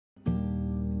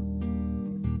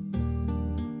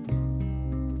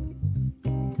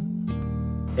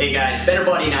Hey guys,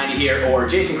 BetterBody90 here, or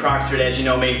Jason Croxford as you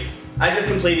know me. I just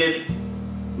completed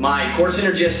my Core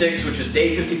Synergistics, which was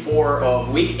day 54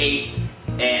 of week 8,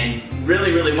 and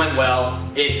really went well.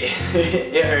 It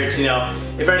hurts, you know.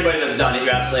 If anybody that's done it, you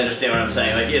absolutely understand what I'm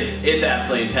saying. Like, it's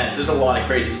absolutely intense. There's a lot of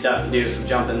crazy stuff to do, some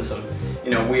jumping, some,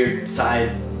 you know, weird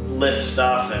side lift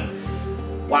stuff,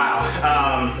 and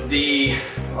wow.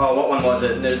 What one was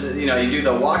it? There's, you know, you do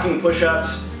the walking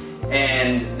push-ups,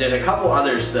 and there's a couple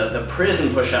others, the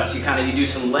prison push-ups. You do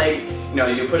some leg, you know,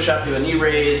 you do push-up, do a knee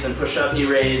raise, and push-up, knee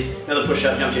raise, another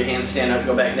push-up, jump to your hands, stand up,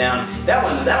 go back down. That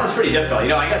one's pretty difficult. You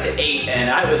know, I got to 8 and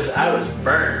I was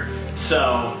burned.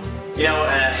 So, you know,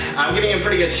 I'm getting in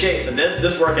pretty good shape, but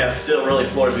this workout still really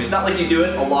floors me. It's not like you do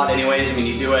it a lot anyways. I mean,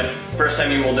 you do it, first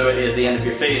time you will do it is the end of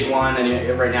your phase 1,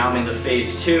 and right now I'm into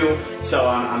phase 2, so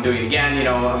I'm doing it again. You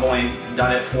know, I've only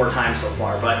done it 4 times so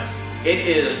far, but it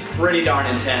is pretty darn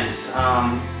intense.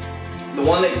 The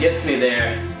one that gets me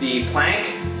there, the plank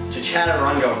to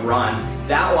chaturanga run,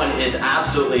 that one is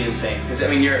absolutely insane. Because I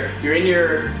mean, you're in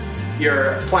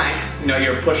your plank, you know,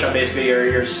 your push-up basically,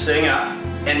 you're sitting up,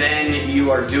 and then you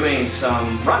are doing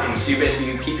some running. So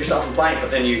you keep yourself in plank,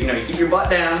 but then you keep your butt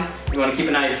down. You want to keep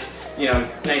a nice,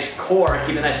 nice core,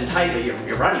 keep it nice and tight. But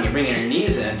you're running, you're bringing your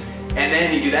knees in. And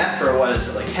then you do that for, what is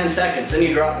it, like 10 seconds, then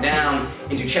you drop down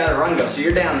into chaturanga. So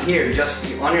you're down here, just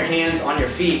on your hands, on your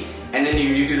feet, and then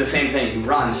you do the same thing, you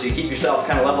run. So you keep yourself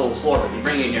kind of level with the floor, but you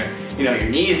bring in your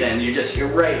knees in, you're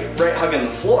right hugging the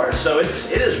floor. So it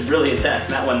is really intense.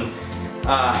 And that one,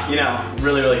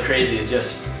 really crazy. It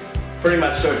just, pretty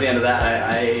much towards the end of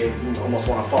that, I almost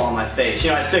want to fall on my face. You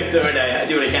know, I stick through it, I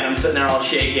do it again, I'm sitting there all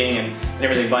shaking and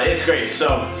everything, but it's great.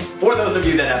 So, for those of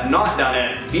you that have not done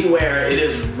it, beware, it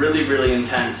is really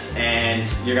intense,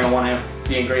 and you're going to want to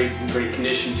be in great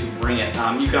condition to bring it.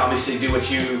 You can obviously do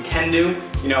what you can do.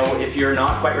 You know, if you're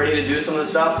not quite ready to do some of the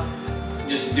stuff,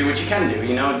 just do what you can do.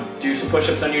 You know, do some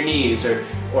push-ups on your knees,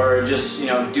 or just, you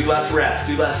know, do less reps,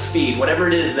 do less speed, whatever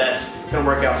it is that's going to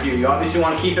work out for you. You obviously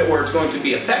want to keep it where it's going to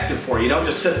be effective for you. Don't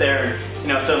just sit there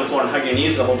and, sit on the floor and hug your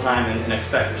knees the whole time and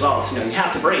expect results. You know, you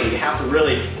have to bring it. You have to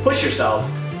really push yourself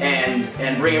and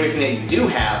bring everything that you do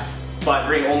have, but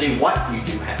bring only what you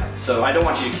do have. So I don't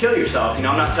want you to kill yourself. You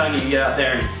know, I'm not telling you to get out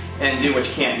there and do what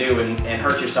you can't do and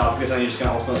hurt yourself, because then you're just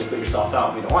going to ultimately put yourself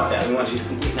out. We don't want that. We want you to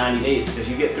complete 90 days, because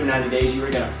you get through 90 days, you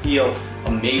are going to feel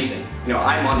amazing. You know,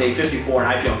 I'm on day 54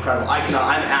 and I feel incredible. I'm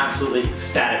absolutely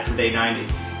ecstatic for day 90.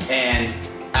 And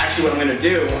actually what I'm going to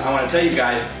do, I want to tell you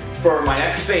guys, for my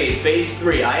next phase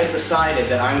 3, I have decided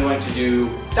that I'm going to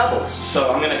do doubles.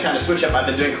 So I'm going to kind of switch up. I've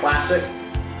been doing classic.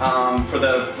 For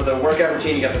the workout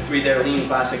routine, you got the 3 there, lean,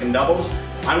 classic, and doubles.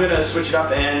 I'm going to switch it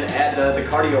up and add the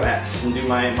cardio X and do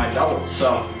my doubles.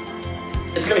 So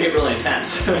it's going to get really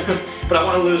intense. But I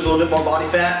want to lose a little bit more body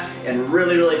fat and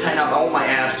really tighten up. I want my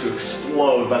abs to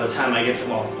explode by the time I get to,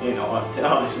 well, you know,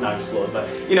 obviously not explode, but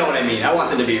you know what I mean. I want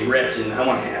them to be ripped, and I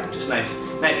want to have just nice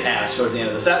abs towards the end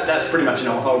of this. That's pretty much,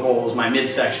 how goal is my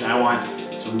midsection. I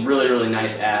want some really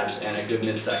nice abs and a good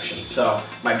midsection. So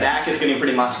my back is getting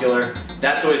pretty muscular.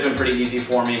 That's always been pretty easy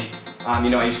for me.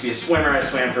 I used to be a swimmer. I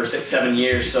swam for 6-7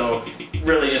 years, so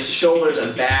really just shoulders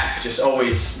and back just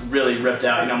always really ripped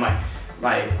out. You know,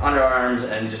 my underarms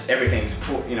and just everything's,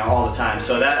 all the time.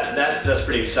 So that's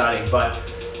pretty exciting. But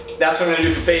that's what I'm gonna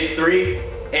do for phase 3.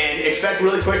 And expect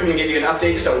really quick, I'm gonna give you an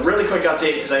update, just a really quick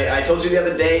update, because I told you the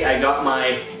other day I got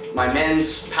my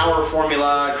men's power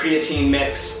formula creatine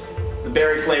mix, the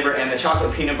berry flavor, and the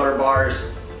chocolate peanut butter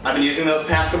bars. I've been using those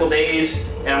past couple days,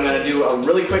 and I'm gonna do a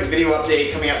really quick video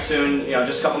update coming up soon,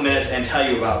 just a couple minutes, and tell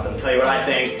you about them, tell you what I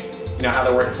think, how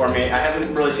they're working for me. I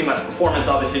haven't really seen much performance,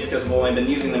 obviously, because I've only been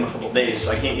using them a couple days,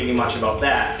 so I can't give you much about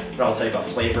that, but I'll tell you about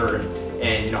flavor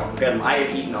and compare them. I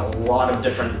have eaten a lot of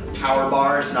different power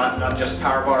bars, not just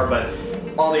power bar, but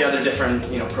all the other different,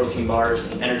 protein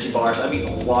bars and energy bars. I've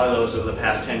eaten a lot of those over the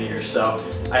past 10 years, so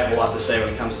I have a lot to say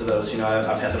when it comes to those.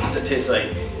 I've had the ones that taste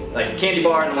like a candy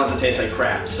bar and the ones that taste like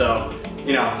crap. So,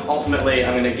 ultimately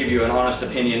I'm going to give you an honest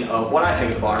opinion of what I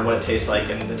think of the bar and what it tastes like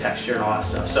and the texture and all that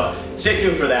stuff. So stay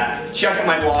tuned for that. Check out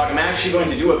my blog. I'm actually going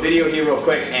to do a video here real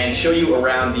quick and show you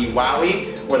around the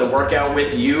WOWY, or the Workout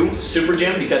With You Super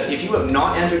Gym, because if you have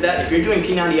not entered that, if you're doing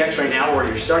P90X right now, or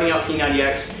you're starting out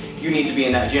P90X, you need to be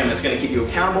in that gym. It's going to keep you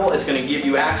accountable. It's going to give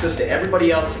you access to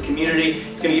everybody else, the community.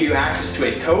 It's going to give you access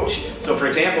to a coach. So for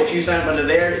example, if you sign up under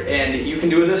there, and you can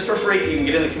do this for free, you can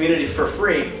get in the community for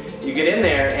free, you get in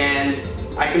there and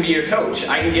I can be your coach.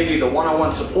 I can give you the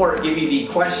one-on-one support, give you the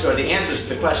question or the answers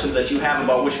to the questions that you have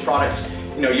about which products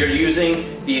you're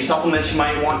using, the supplements you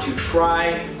might want to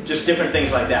try, just different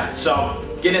things like that. So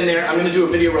get in there. I'm going to do a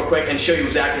video real quick and show you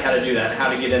exactly how to do that, how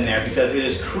to get in there, because it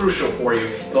is crucial for you.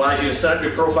 It allows you to set up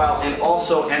your profile and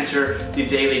also enter the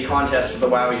daily contest for the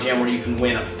WOWY Gym, where you can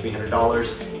win up to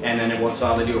 $300, and then every once in a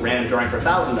while they do a random drawing for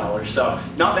 $1,000. So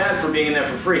not bad for being in there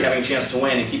for free, having a chance to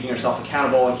win and keeping yourself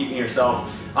accountable and keeping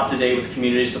yourself up to date with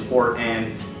community support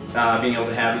and being able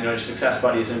to have your success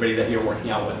buddies, anybody that you're working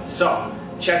out with. So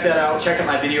check that out. Check out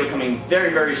my video coming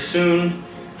very, very soon.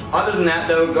 Other than that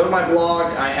though, go to my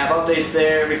blog. I have updates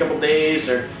there every couple days,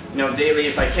 or daily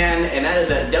if I can, and that is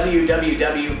at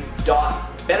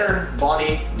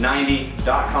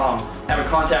www.betterbody90.com. Have a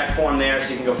contact form there so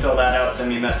you can go fill that out, send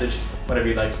me a message, whatever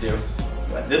you'd like to do.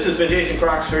 But this has been Jason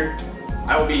Croxford.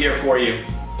 I will be here for you.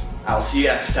 I'll see you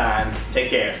next time. Take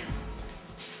care.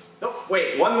 Oh,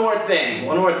 wait, one more thing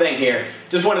here.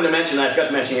 Just wanted to mention, I forgot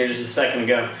to mention here just a second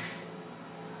ago.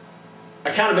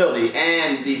 Accountability,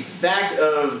 and the fact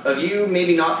of you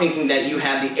maybe not thinking that you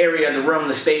have the area, the room,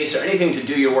 the space, or anything to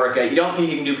do your workout. You don't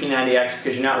think you can do P90X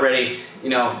because you're not ready.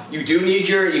 You do need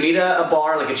you need a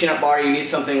bar, like a chin-up bar. You need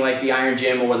something like the Iron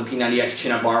Gym or the P90X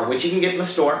chin-up bar, which you can get in the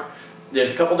store. There's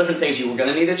a couple different things. You're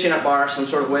going to need a chin-up bar, some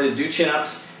sort of way to do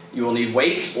chin-ups. You will need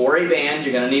weights or a band.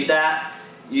 You're going to need that.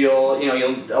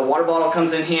 A water bottle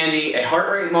comes in handy. A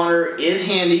heart rate monitor is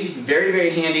handy, very,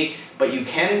 very handy. But you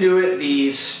can do it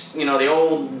the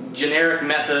old generic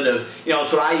method of,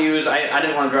 it's what I use. I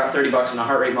didn't want to drop 30 bucks on a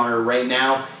heart rate monitor right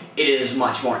now. It is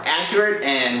much more accurate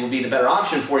and will be the better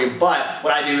option for you. But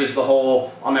what I do is the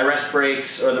whole, on my rest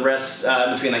breaks or the rest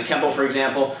between like Kempo, for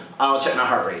example, I'll check my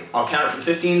heart rate. I'll count it for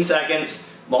 15 seconds,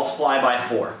 multiply by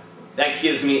 4. That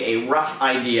gives me a rough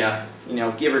idea,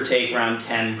 give or take around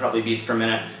 10 probably beats per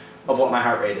minute of what my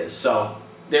heart rate is. So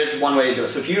there's one way to do it.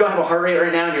 So if you don't have a heart rate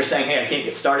right now and you're saying, hey, I can't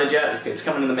get started yet, it's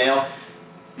coming in the mail,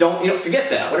 don't, forget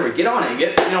that. Whatever, get on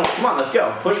it. Come on, let's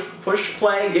go. Push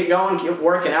play, get going, keep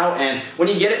working out, and when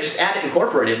you get it, just add it,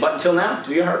 incorporate it. But until now,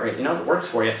 do your heart rate. If it works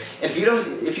for you. And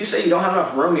if you say you don't have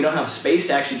enough room, you don't have space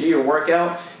to actually do your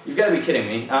workout, you've got to be kidding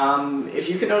me. If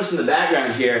you can notice in the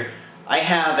background here, I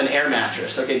have an air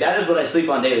mattress. Okay, that is what I sleep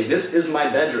on daily. This is my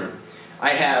bedroom.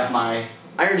 I have my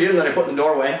Iron Gym that I put in the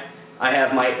doorway. I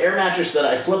have my air mattress that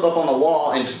I flip up on the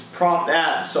wall and just prop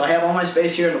that. So I have all my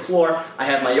space here on the floor. I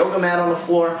have my yoga mat on the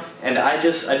floor, and I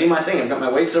do my thing. I've got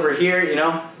my weights over here, you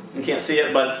can't see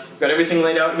it, but I've got everything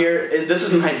laid out here. This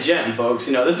is my gym, folks.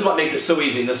 This is what makes it so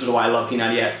easy, and this is why I love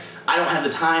P90X. I don't have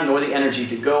the time nor the energy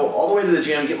to go all the way to the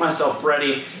gym, get myself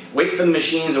ready, wait for the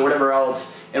machines or whatever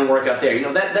else, and work out there.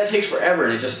 That takes forever,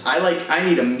 and I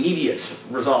need immediate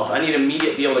results. I need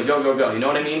immediate be able to go. You know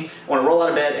what I mean? I want to roll out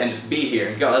of bed and just be here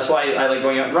and go. That's why I like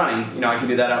going out and running. I can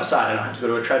do that outside. I don't have to go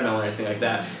to a treadmill or anything like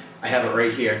that. I have it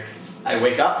right here. I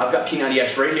wake up, I've got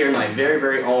P90X right here in my very,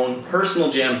 very own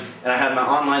personal gym, and I have my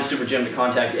online super gym to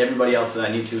contact everybody else that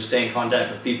I need to stay in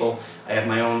contact with people. I have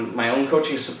my own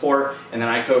coaching support, and then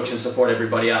I coach and support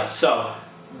everybody else. So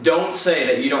don't say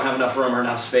that you don't have enough room or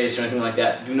enough space or anything like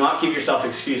that. Do not give yourself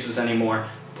excuses anymore.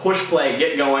 Push play,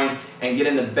 get going, and get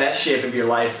in the best shape of your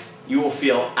life. You will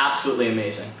feel absolutely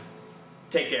amazing.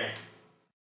 Take care.